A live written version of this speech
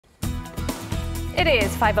It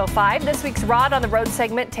is 5:05. This week's Rod on the Road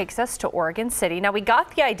segment takes us to Oregon City. Now, we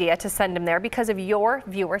got the idea to send him there because of your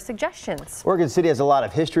viewer suggestions. Oregon City has a lot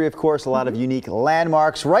of history, of course, a lot of unique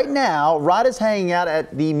landmarks. Right now, Rod is hanging out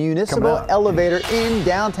at the municipal elevator in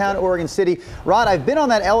downtown Oregon City. Rod, I've been on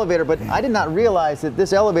that elevator, but I did not realize that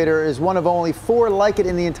this elevator is one of only 4 like it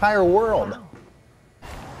in the entire world.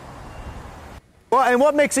 Well, and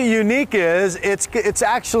what makes it unique is it's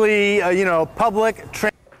actually, public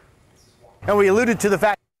transit. And we alluded to the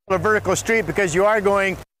fact of a vertical street because you are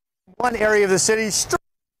going one area of the city straight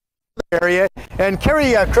to the area. And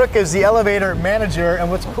Carrie Crooks is the elevator manager. And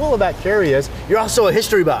what's cool about Carrie is you're also a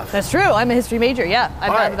history buff. That's true. I'm a history major. Yeah, I've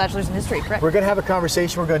got a bachelor's in history. Correct. We're going to have a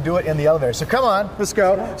conversation. We're going to do it in the elevator. So come on, let's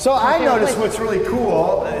go. So I noticed what's really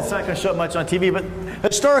cool. It's not going to show up much on TV, but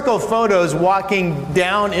historical photos walking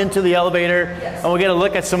down into the elevator. Yes. And we'll get a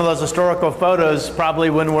look at some of those historical photos probably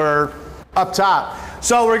when we're up top.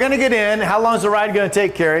 So we're going to get in. How long is the ride going to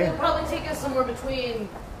take, Carrie? It'll probably take us somewhere between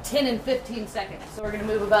 10 and 15 seconds. So we're going to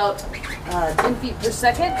move about 10 feet per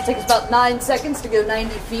second. It'll take us about 9 seconds to go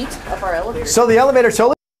 90 feet up our elevator. So the elevator's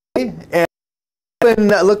totally and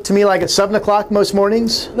look to me like it's 7 o'clock most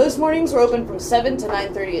mornings? Most mornings we're open from 7 to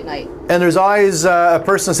 9:30 at night. And there's always a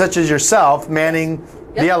person such as yourself manning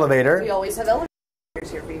the elevator. We always have elevators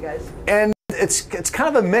here for you guys. And it's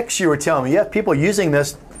kind of a mix, you were telling me. You have people using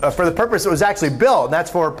this for the purpose it was actually built, and that's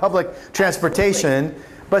for public transportation.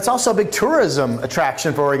 But it's also a big tourism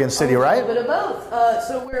attraction for Oregon City, right? A little bit of both.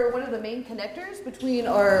 So we're one of the main connectors between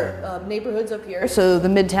our neighborhoods up here, so the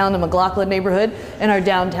Midtown and McLaughlin neighborhood, and our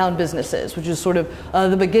downtown businesses, which is sort of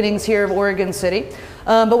the beginnings here of Oregon City.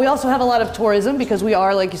 But we also have a lot of tourism because we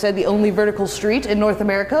are, like you said, the only vertical street in North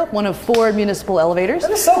America, one of 4 municipal elevators.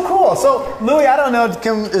 That is so cool. So, Louie, I don't know,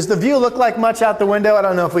 does the view look like much out the window? I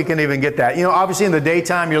don't know if we can even get that. You know, obviously in the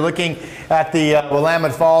daytime, you're looking at the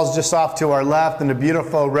Willamette Falls just off to our left and the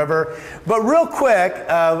beautiful river. But real quick,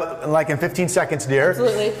 like in 15 seconds, dear,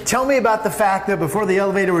 absolutely. Tell me about the fact that before the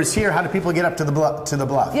elevator was here, how did people get up to the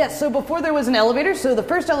bluff? Yes, so before there was an elevator, so the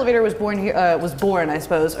first elevator was born here, I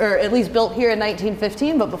suppose, or at least built here in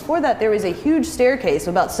 1915. But before that, there was a huge staircase,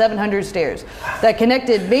 about 700 stairs, that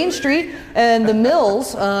connected Main Street and the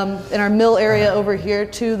mills in our mill area over here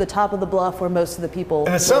to the top of the bluff where most of the people.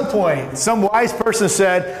 And at some point, some wise person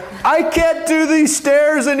said, "I can't do these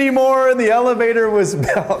stairs anymore," and the elevator was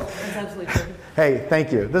built. That's absolutely true. Hey,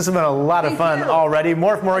 thank you. This has been a lot of fun already.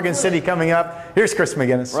 More from Oregon City coming up. Here's Chris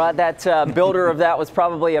McGinnis. Rod, that builder of that was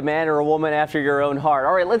probably a man or a woman after your own heart.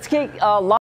 All right, let's get